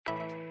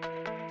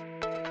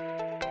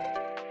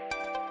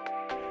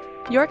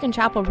York and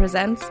Chapel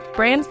presents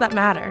Brands That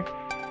Matter,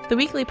 the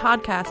weekly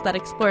podcast that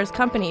explores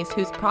companies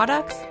whose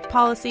products,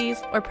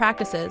 policies, or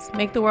practices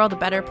make the world a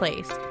better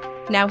place.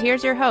 Now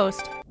here's your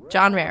host,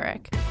 John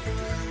Rarick.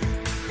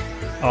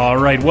 All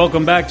right,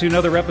 welcome back to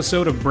another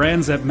episode of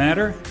Brands That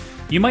Matter.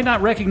 You might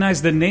not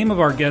recognize the name of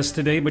our guest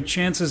today, but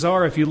chances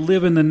are if you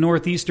live in the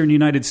northeastern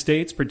United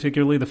States,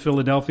 particularly the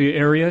Philadelphia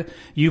area,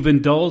 you've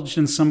indulged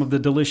in some of the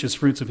delicious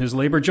fruits of his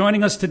labor.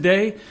 Joining us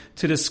today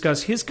to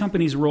discuss his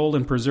company's role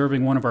in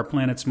preserving one of our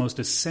planet's most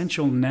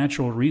essential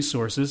natural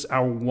resources,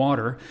 our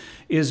water,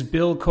 is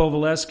Bill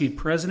Covaleski,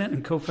 president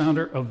and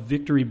co-founder of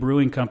Victory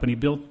Brewing Company.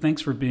 Bill,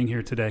 thanks for being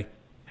here today.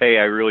 Hey,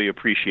 I really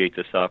appreciate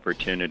this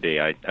opportunity.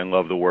 I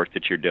love the work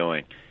that you're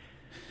doing.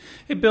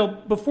 Hey, Bill,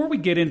 before we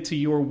get into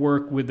your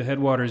work with the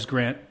Headwaters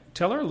Grant,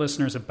 tell our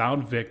listeners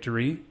about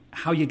Victory,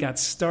 how you got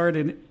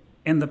started,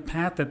 and the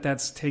path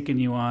that's taken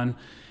you on.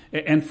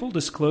 And full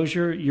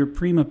disclosure, your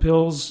Prima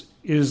Pils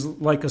is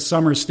like a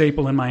summer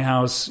staple in my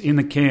house in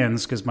the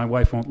cans because my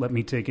wife won't let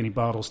me take any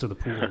bottles to the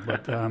pool.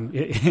 But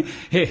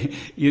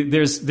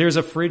there's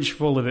a fridge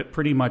full of it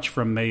pretty much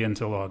from May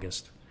until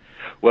August.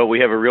 Well, we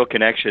have a real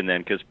connection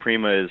then because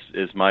Prima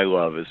is my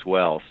love as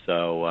well.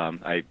 So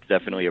I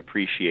definitely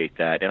appreciate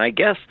that. And I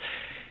guess,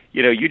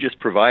 you just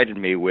provided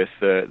me with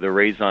the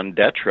raison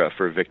d'etre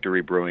for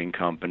Victory Brewing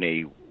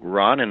Company.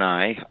 Ron and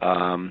I,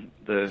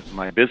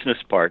 my business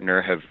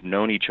partner, have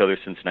known each other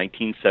since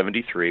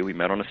 1973. We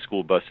met on a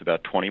school bus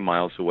about 20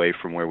 miles away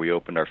from where we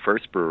opened our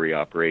first brewery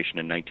operation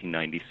in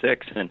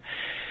 1996. And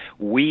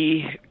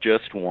we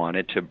just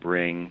wanted to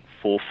bring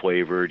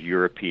full-flavored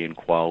European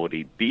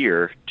quality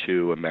beer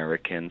to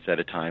Americans at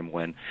a time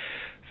when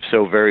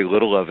so very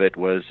little of it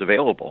was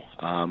available.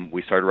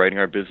 We started writing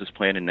our business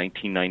plan in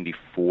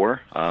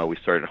 1994. We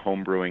started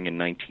homebrewing in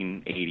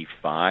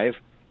 1985.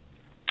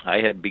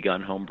 I had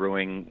begun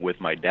homebrewing with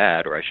my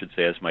dad, or I should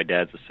say as my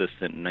dad's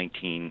assistant in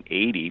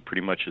 1980,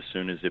 pretty much as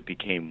soon as it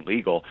became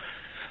legal.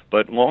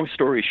 But long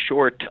story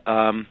short,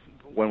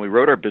 when we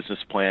wrote our business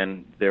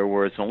plan, there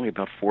was only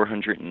about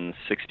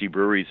 460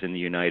 breweries in the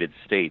United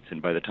States,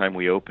 and by the time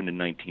we opened in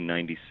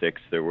 1996,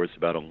 there was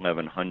about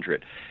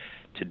 1,100.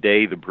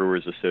 Today, the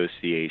Brewers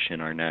Association,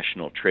 our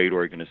national trade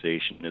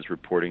organization, is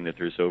reporting that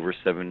there's over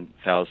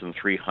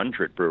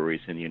 7,300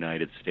 breweries in the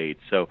United States.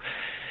 So,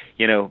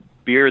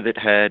 beer that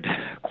had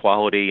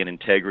quality and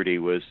integrity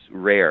was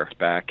rare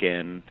back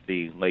in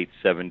the late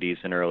 70s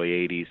and early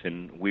 80s,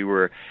 and we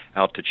were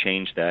out to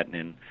change that,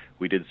 and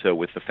we did so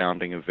with the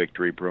founding of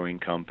Victory Brewing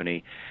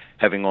Company,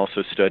 having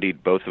also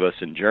studied both of us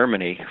in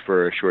Germany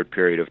for a short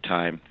period of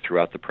time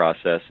throughout the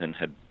process and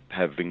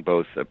having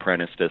both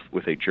apprenticed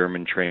with a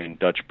German-trained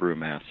Dutch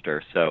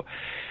brewmaster. So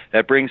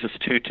that brings us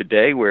to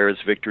today, whereas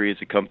Victory is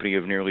a company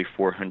of nearly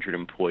 400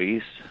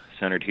 employees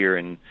centered here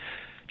in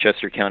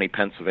Chester County,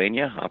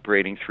 Pennsylvania,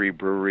 operating 3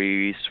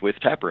 breweries with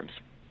tap rooms.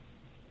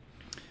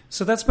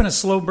 So that's been a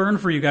slow burn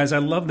for you guys. I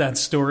love that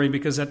story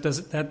because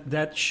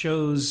that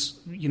shows,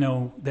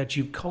 that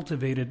you've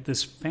cultivated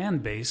this fan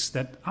base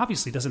that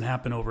obviously doesn't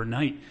happen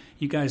overnight.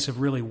 You guys have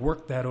really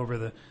worked that over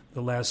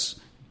the last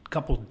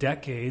couple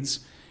decades.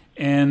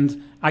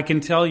 And I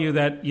can tell you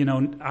that,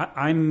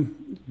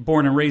 I'm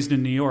born and raised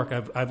in New York.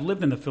 I've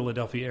lived in the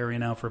Philadelphia area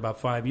now for about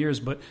 5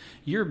 years, but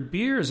your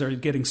beers are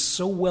getting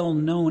so well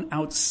known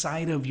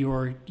outside of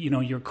your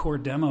core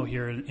demo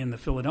here in the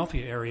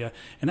Philadelphia area,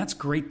 and that's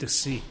great to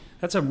see.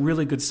 That's a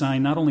really good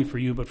sign, not only for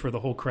you, but for the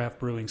whole craft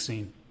brewing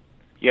scene.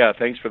 Yeah,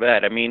 thanks for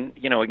that. I mean,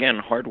 again,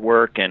 hard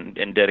work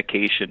and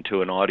dedication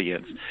to an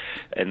audience,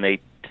 and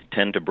they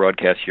tend to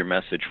broadcast your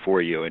message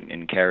for you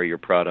and carry your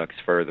products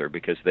further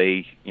because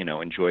they,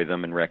 enjoy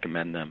them and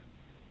recommend them.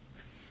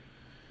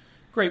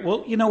 Great.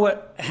 Well, you know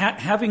what?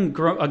 Having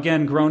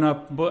grown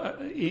up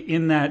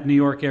in that New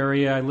York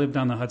area, I lived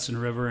on the Hudson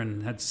River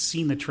and had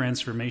seen the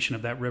transformation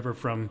of that river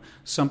from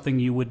something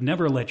you would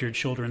never let your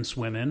children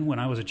swim in when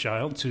I was a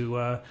child to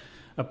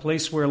a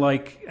place where,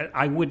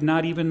 I would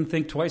not even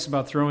think twice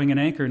about throwing an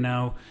anchor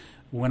now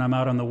when I'm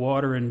out on the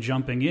water and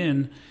jumping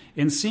in,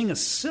 and seeing a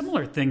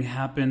similar thing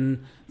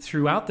happen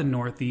throughout the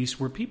Northeast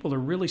where people are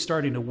really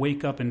starting to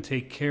wake up and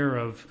take care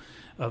of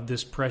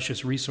this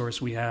precious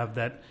resource we have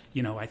that,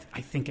 I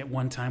think at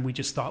one time we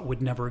just thought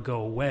would never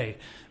go away.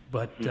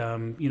 But,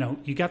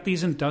 you got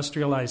these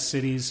industrialized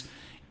cities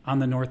in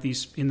the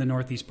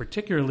Northeast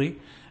particularly,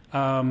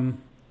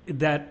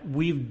 that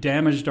we've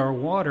damaged our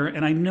water,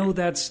 and I know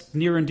that's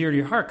near and dear to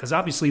your heart because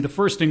obviously the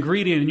first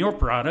ingredient in your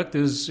product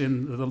is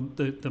in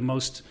the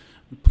most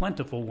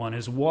plentiful one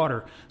is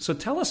water. So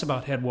tell us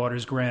about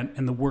Headwaters Grant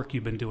and the work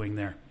you've been doing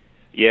there.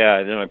 Yeah,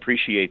 I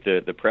appreciate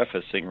the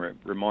prefacing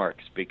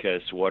remarks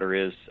because water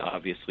is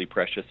obviously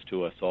precious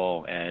to us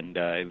all and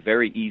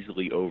very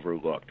easily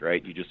overlooked,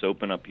 right? You just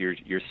open up your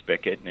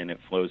spigot and it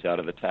flows out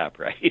of the tap,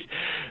 right?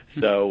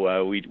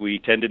 So we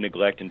tend to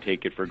neglect and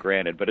take it for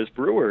granted. But as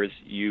brewers,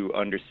 you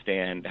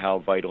understand how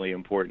vitally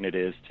important it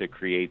is to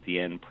create the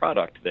end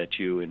product that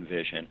you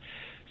envision.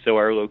 So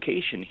our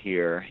location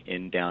here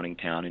in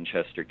Downingtown in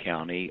Chester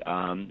County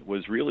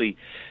was really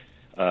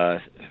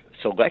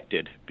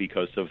selected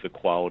because of the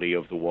quality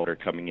of the water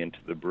coming into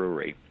the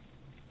brewery.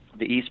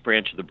 the East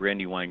Branch of the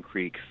Brandywine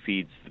Creek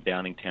feeds the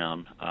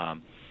Downingtown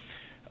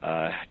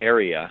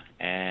area,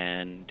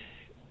 and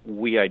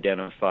we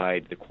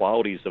identified the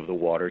qualities of the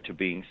water to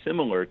being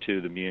similar to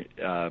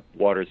the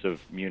waters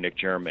of Munich,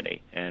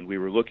 Germany. And we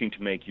were looking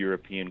to make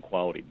European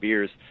quality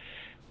beers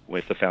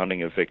with the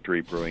founding of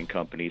Victory Brewing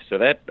Company. So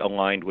that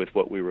aligned with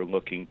what we were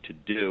looking to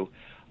do.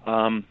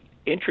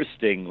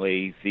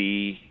 Interestingly,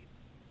 the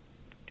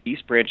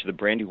East Branch of the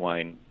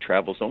Brandywine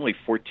travels only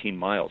 14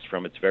 miles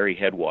from its very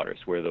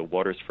headwaters, where the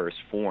waters first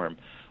form,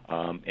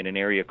 in an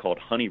area called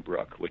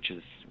Honeybrook, which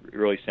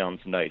really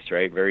sounds nice,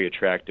 right? Very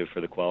attractive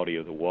for the quality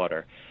of the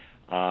water.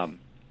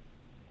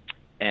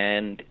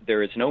 And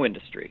there is no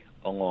industry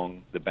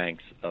along the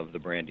banks of the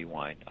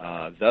Brandywine,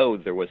 though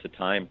there was a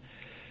time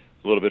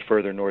a little bit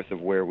further north of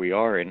where we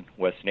are in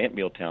West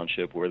Nantmeal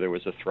Township where there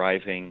was a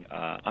thriving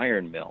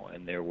iron mill,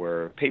 and there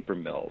were paper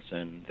mills,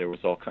 and there was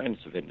all kinds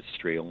of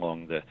industry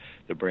along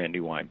the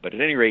Brandywine. But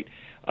at any rate,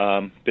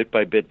 bit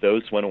by bit,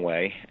 those went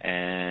away,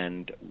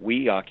 and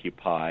we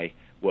occupy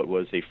what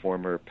was a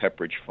former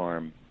Pepperidge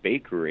Farm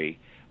bakery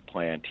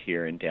plant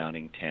here in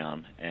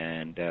Downingtown,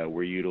 and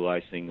we're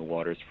utilizing the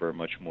waters for a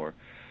much more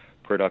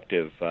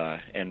productive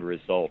end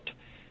result.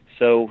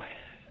 So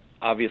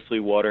obviously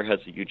water has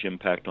a huge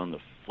impact on the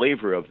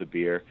flavor of the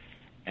beer,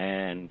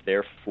 and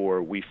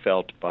therefore we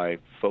felt by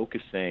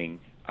focusing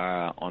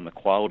on the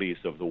qualities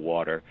of the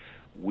water,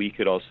 we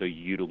could also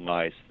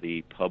utilize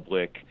the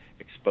public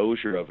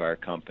exposure of our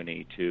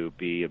company to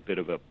be a bit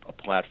of a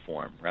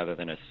platform rather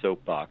than a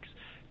soapbox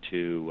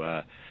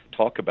to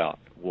talk about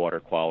water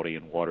quality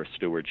and water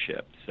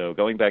stewardship. So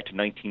going back to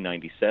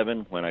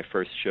 1997, when I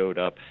first showed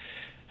up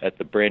at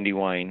the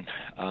Brandywine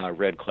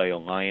Red Clay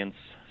Alliance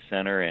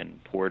Center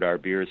and poured our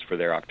beers for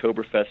their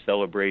Oktoberfest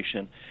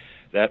celebration,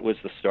 that was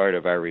the start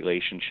of our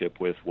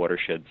relationship with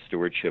watershed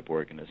stewardship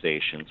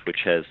organizations, which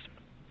has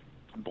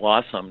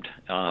blossomed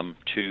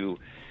to,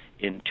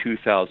 in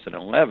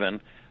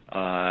 2011,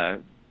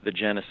 the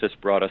genesis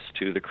brought us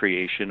to the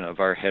creation of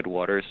our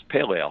Headwaters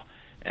Pale Ale.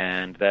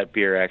 And that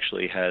beer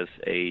actually has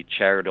a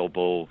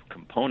charitable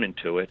component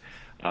to it,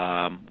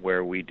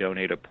 where we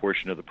donate a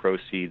portion of the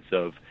proceeds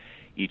of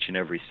each and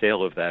every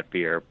sale of that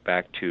beer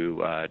back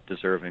to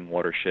deserving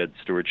watershed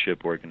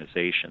stewardship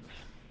organizations.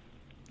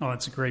 Oh,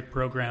 that's a great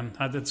program.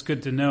 That's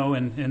good to know,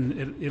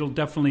 and it'll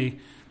definitely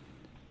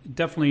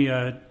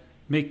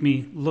make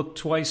me look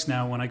twice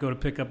now when I go to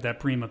pick up that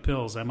Prima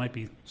Pils. I might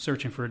be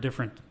searching for a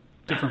different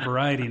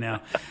variety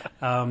now.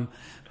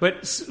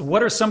 But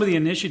what are some of the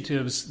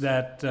initiatives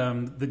that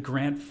the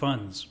grant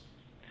funds?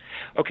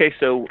 Okay,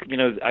 so,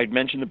 I'd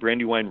mentioned the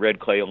Brandywine Red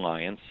Clay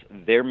Alliance.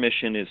 Their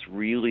mission is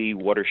really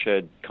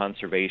watershed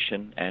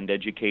conservation and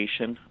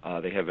education.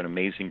 They have an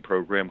amazing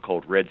program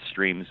called Red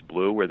Streams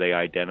Blue, where they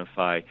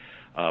identify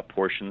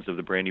portions of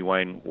the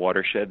Brandywine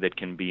watershed that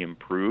can be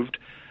improved,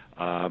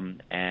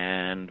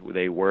 and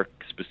they work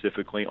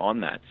specifically on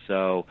that.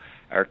 So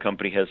our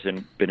company has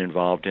been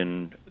involved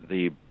in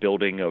the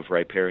building of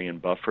riparian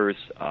buffers,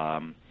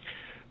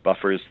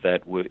 buffers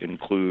that would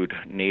include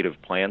native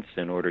plants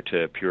in order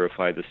to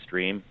purify the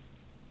stream,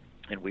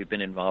 and we've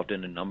been involved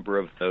in a number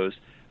of those.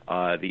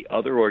 The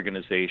other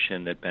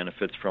organization that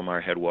benefits from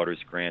our Headwaters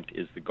grant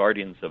is the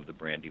Guardians of the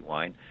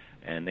Brandywine,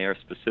 and they are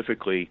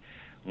specifically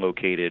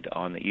located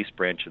on the East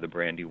Branch of the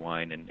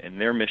Brandywine,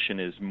 and their mission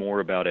is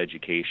more about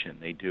education.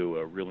 They do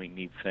a really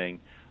neat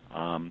thing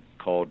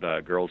called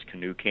Girls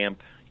Canoe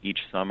Camp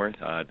each summer.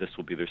 This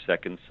will be their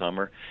second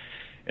summer,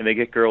 and they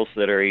get girls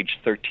that are aged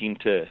 10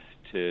 to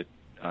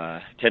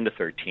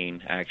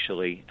 13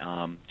 actually,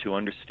 to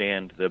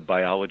understand the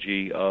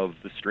biology of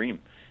the stream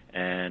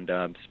and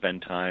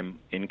spend time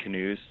in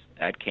canoes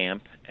at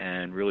camp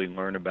and really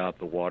learn about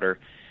the water.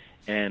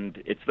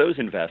 And it's those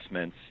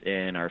investments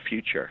in our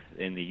future,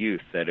 in the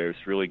youth, that is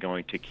really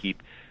going to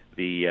keep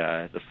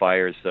the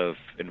fires of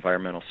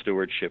environmental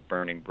stewardship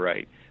burning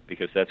bright,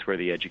 because that's where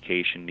the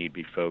education need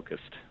be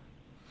focused.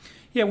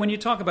 Yeah, when you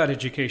talk about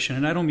education,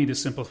 and I don't mean to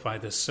simplify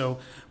this, so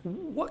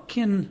what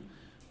can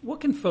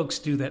folks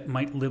do that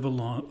might live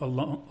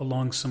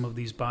along some of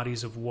these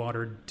bodies of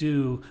water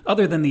do,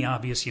 other than the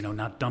obvious,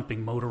 not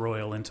dumping motor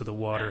oil into the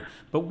water,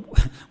 but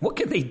what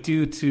can they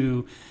do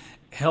to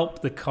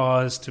help the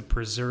cause to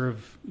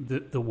preserve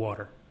the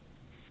water?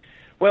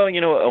 Well,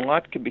 a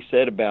lot can be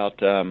said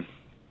about, or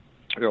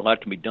a lot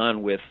can be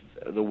done with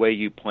the way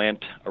you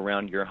plant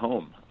around your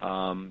home.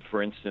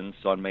 For instance,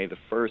 on May the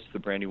 1st, the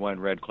Brandywine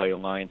Red Clay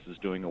Alliance is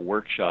doing a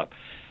workshop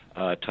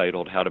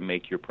titled "How to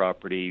Make Your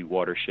Property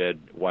Watershed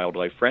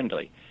Wildlife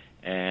Friendly,"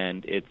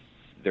 and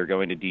they're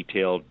going to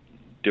detail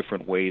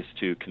different ways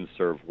to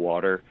conserve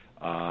water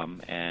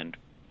and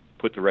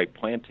put the right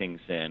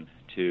plantings in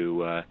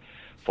to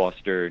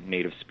foster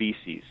native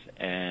species.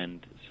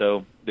 And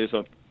so there's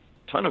a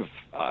ton of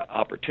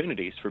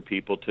opportunities for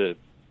people to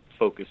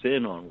focus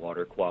in on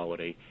water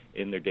quality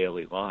in their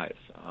daily lives.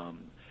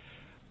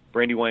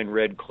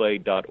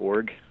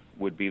 BrandywineRedClay.org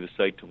would be the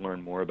site to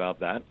learn more about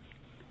that.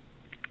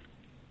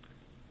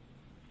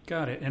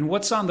 Got it. And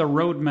what's on the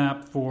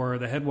roadmap for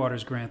the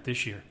Headwaters grant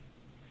this year?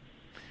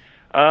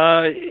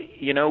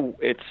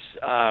 It's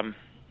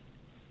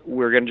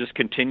we're going to just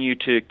continue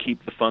to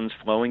keep the funds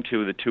flowing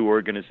to the two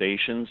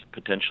organizations,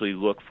 potentially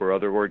look for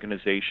other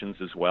organizations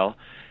as well.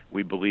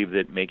 We believe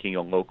that making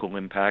a local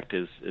impact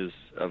is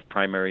of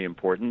primary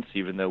importance,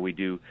 even though we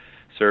do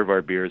serve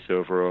our beers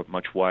over a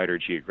much wider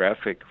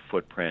geographic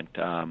footprint.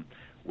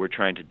 We're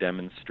trying to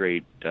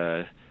demonstrate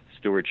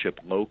stewardship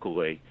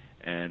locally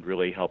and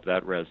really help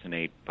that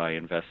resonate by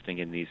investing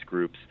in these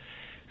groups.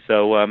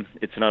 So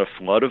it's not a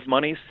flood of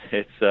monies.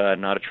 It's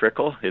not a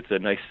trickle. It's a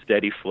nice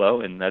steady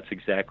flow, and that's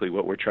exactly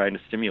what we're trying to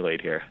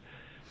stimulate here.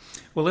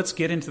 Well, let's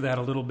get into that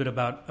a little bit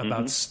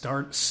about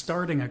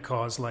starting a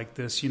cause like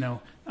this.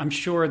 I'm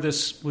sure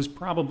this was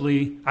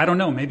probably, I don't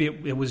know, maybe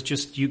it was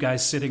just you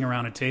guys sitting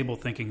around a table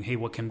thinking, hey,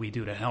 what can we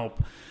do to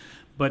help?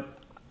 But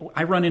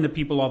I run into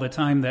people all the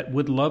time that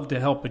would love to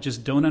help but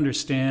just don't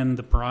understand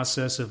the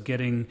process of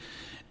getting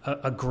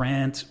a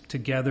grant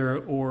together,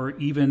 or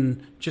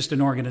even just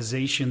an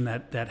organization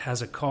that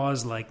has a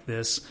cause like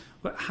this.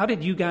 How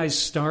did you guys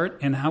start,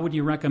 and how would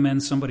you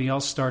recommend somebody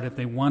else start if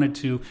they wanted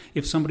to,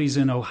 if somebody's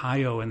in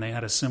Ohio and they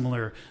had a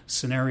similar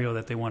scenario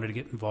that they wanted to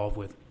get involved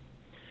with?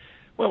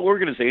 Well,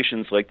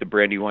 organizations like the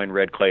Brandywine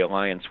Red Clay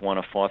Alliance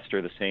want to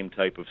foster the same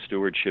type of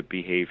stewardship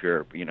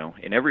behavior,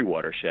 in every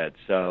watershed.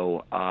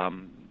 So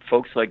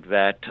folks like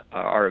that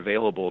are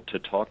available to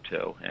talk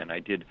to, and I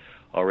did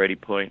already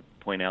point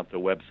out the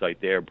website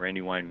there,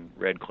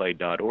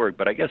 brandywineredclay.org.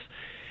 But I guess,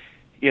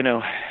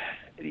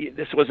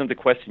 this wasn't the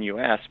question you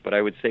asked, but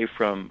I would say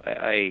from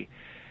a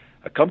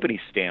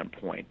company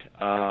standpoint,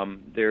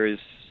 there is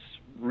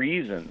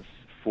reasons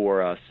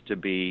for us to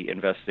be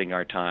investing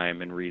our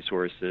time and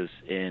resources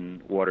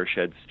in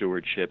watershed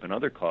stewardship and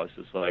other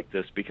causes like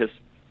this, because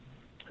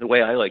the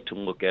way I like to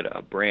look at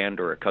a brand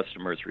or a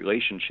customer's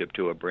relationship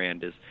to a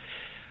brand is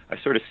I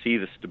sort of see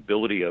the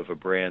stability of a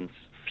brand's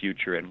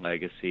future and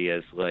legacy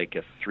as like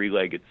a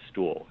three-legged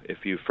stool.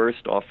 If you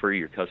first offer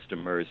your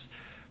customers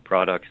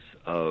products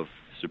of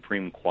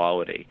supreme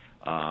quality,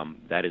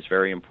 that is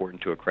very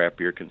important to a craft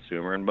beer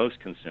consumer and most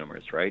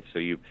consumers, right? So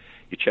you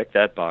check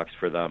that box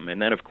for them. And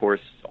then, of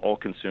course, all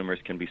consumers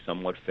can be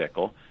somewhat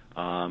fickle,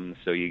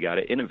 so you got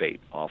to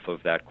innovate off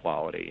of that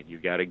quality. You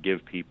got to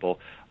give people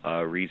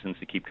reasons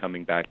to keep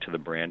coming back to the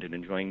brand and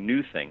enjoying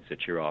new things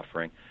that you're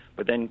offering.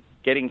 But then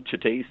getting to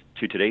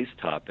today's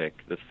topic,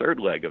 the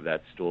third leg of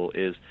that stool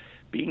is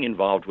being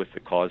involved with the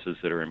causes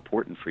that are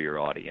important for your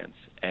audience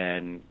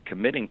and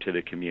committing to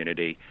the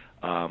community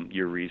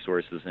your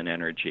resources and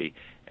energy,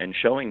 and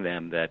showing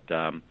them that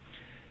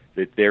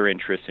that their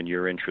interests and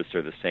your interests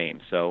are the same.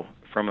 So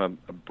from a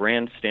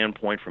brand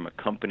standpoint, from a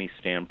company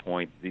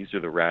standpoint, these are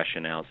the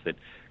rationales that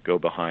go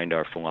behind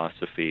our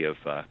philosophy of,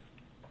 or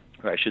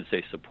I should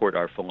say support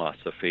our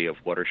philosophy of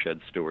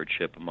watershed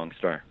stewardship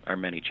amongst our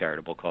many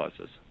charitable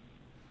causes.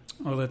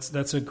 Oh,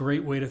 that's a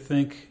great way to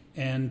think,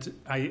 and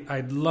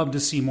I'd love to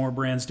see more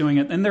brands doing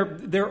it. And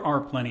there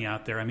are plenty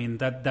out there. I mean,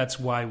 that's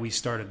why we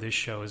started this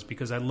show, is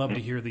because I love to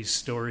hear these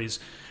stories.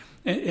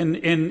 And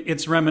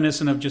it's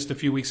reminiscent of just a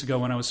few weeks ago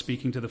when I was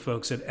speaking to the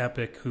folks at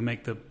Epic, who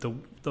make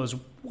those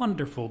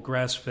wonderful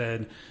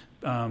grass-fed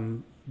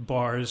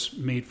bars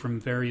made from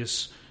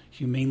various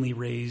humanely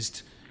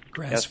raised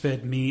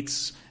grass-fed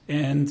meats.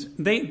 And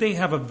they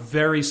have a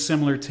very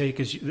similar take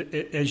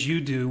as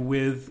you do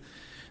with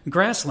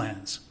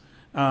grasslands.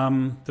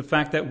 The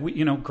fact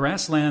that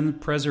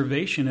grassland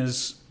preservation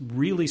is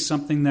really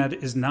something that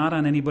is not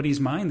on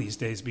anybody's mind these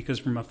days, because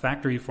from a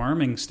factory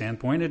farming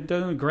standpoint,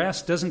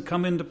 grass doesn't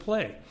come into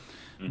play.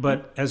 Mm-hmm.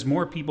 But as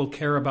more people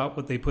care about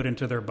what they put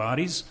into their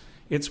bodies,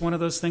 it's one of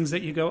those things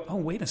that you go, oh,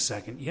 wait a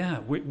second. Yeah,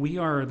 we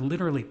are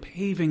literally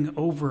paving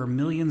over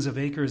millions of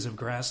acres of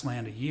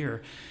grassland a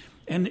year.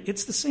 And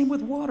it's the same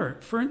with water.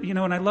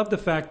 And I love the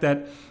fact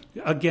that,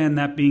 again,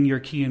 that being your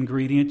key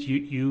ingredient,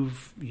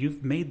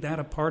 you've made that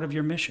a part of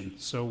your mission.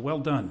 So well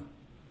done.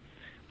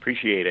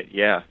 Appreciate it.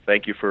 Yeah,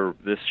 thank you for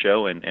this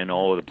show and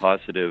all of the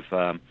positive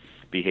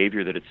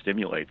behavior that it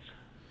stimulates.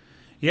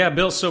 Yeah,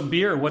 Bill. So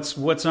beer, what's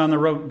on the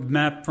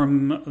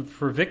roadmap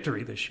for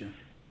Victory this year?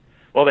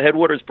 Well, the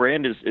Headwaters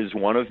brand is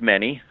one of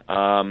many.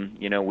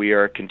 We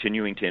are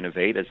continuing to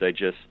innovate, as I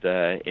just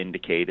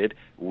indicated.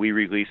 We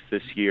released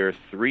this year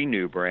 3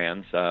 new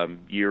brands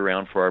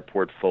year-round for our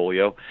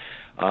portfolio.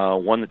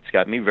 One that's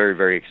got me very,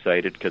 very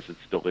excited because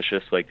it's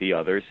delicious like the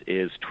others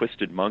is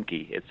Twisted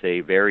Monkey. It's a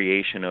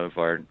variation of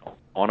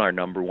our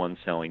number one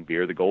selling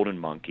beer, the Golden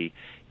Monkey,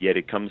 yet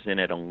it comes in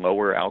at a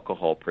lower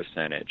alcohol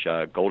percentage.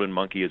 Golden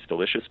Monkey is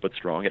delicious but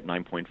strong at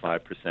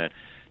 9.5%.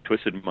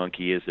 Twisted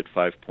Monkey is at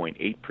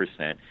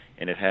 5.8%,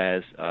 and it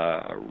has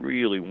a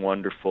really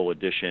wonderful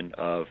addition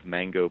of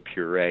mango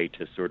puree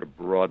to sort of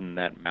broaden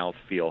that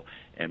mouthfeel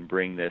and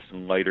bring this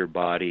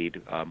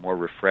lighter-bodied, more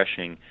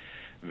refreshing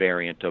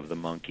variant of the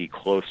Monkey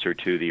closer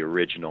to the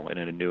original and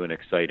in a new and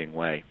exciting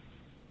way.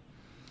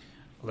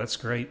 Well, that's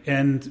great.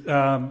 And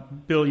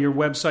Bill, your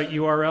website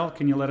URL,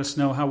 can you let us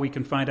know how we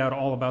can find out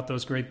all about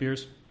those great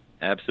beers?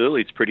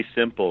 Absolutely. It's pretty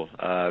simple,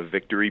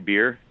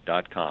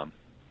 victorybeer.com.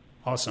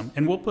 Awesome.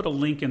 And we'll put a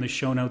link in the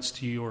show notes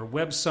to your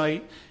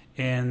website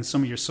and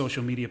some of your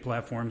social media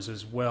platforms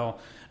as well.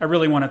 I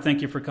really want to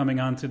thank you for coming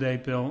on today,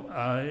 Bill.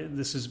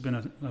 This has been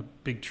a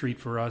big treat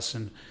for us.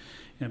 And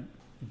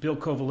Bill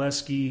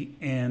Covaleski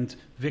and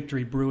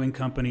Victory Brewing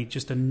Company,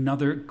 just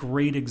another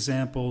great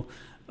example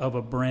of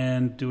a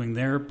brand doing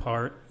their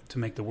part to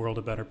make the world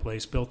a better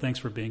place. Bill, thanks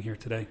for being here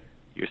today.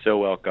 You're so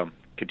welcome.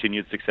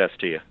 Continued success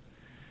to you.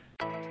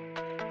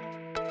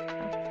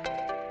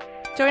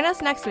 Join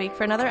us next week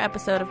for another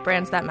episode of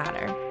Brands That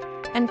Matter.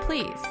 And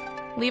please,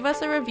 leave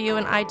us a review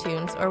in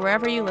iTunes or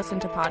wherever you listen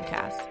to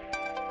podcasts.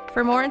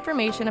 For more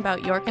information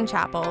about York and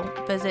Chapel,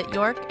 visit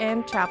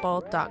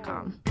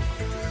yorkandchapel.com.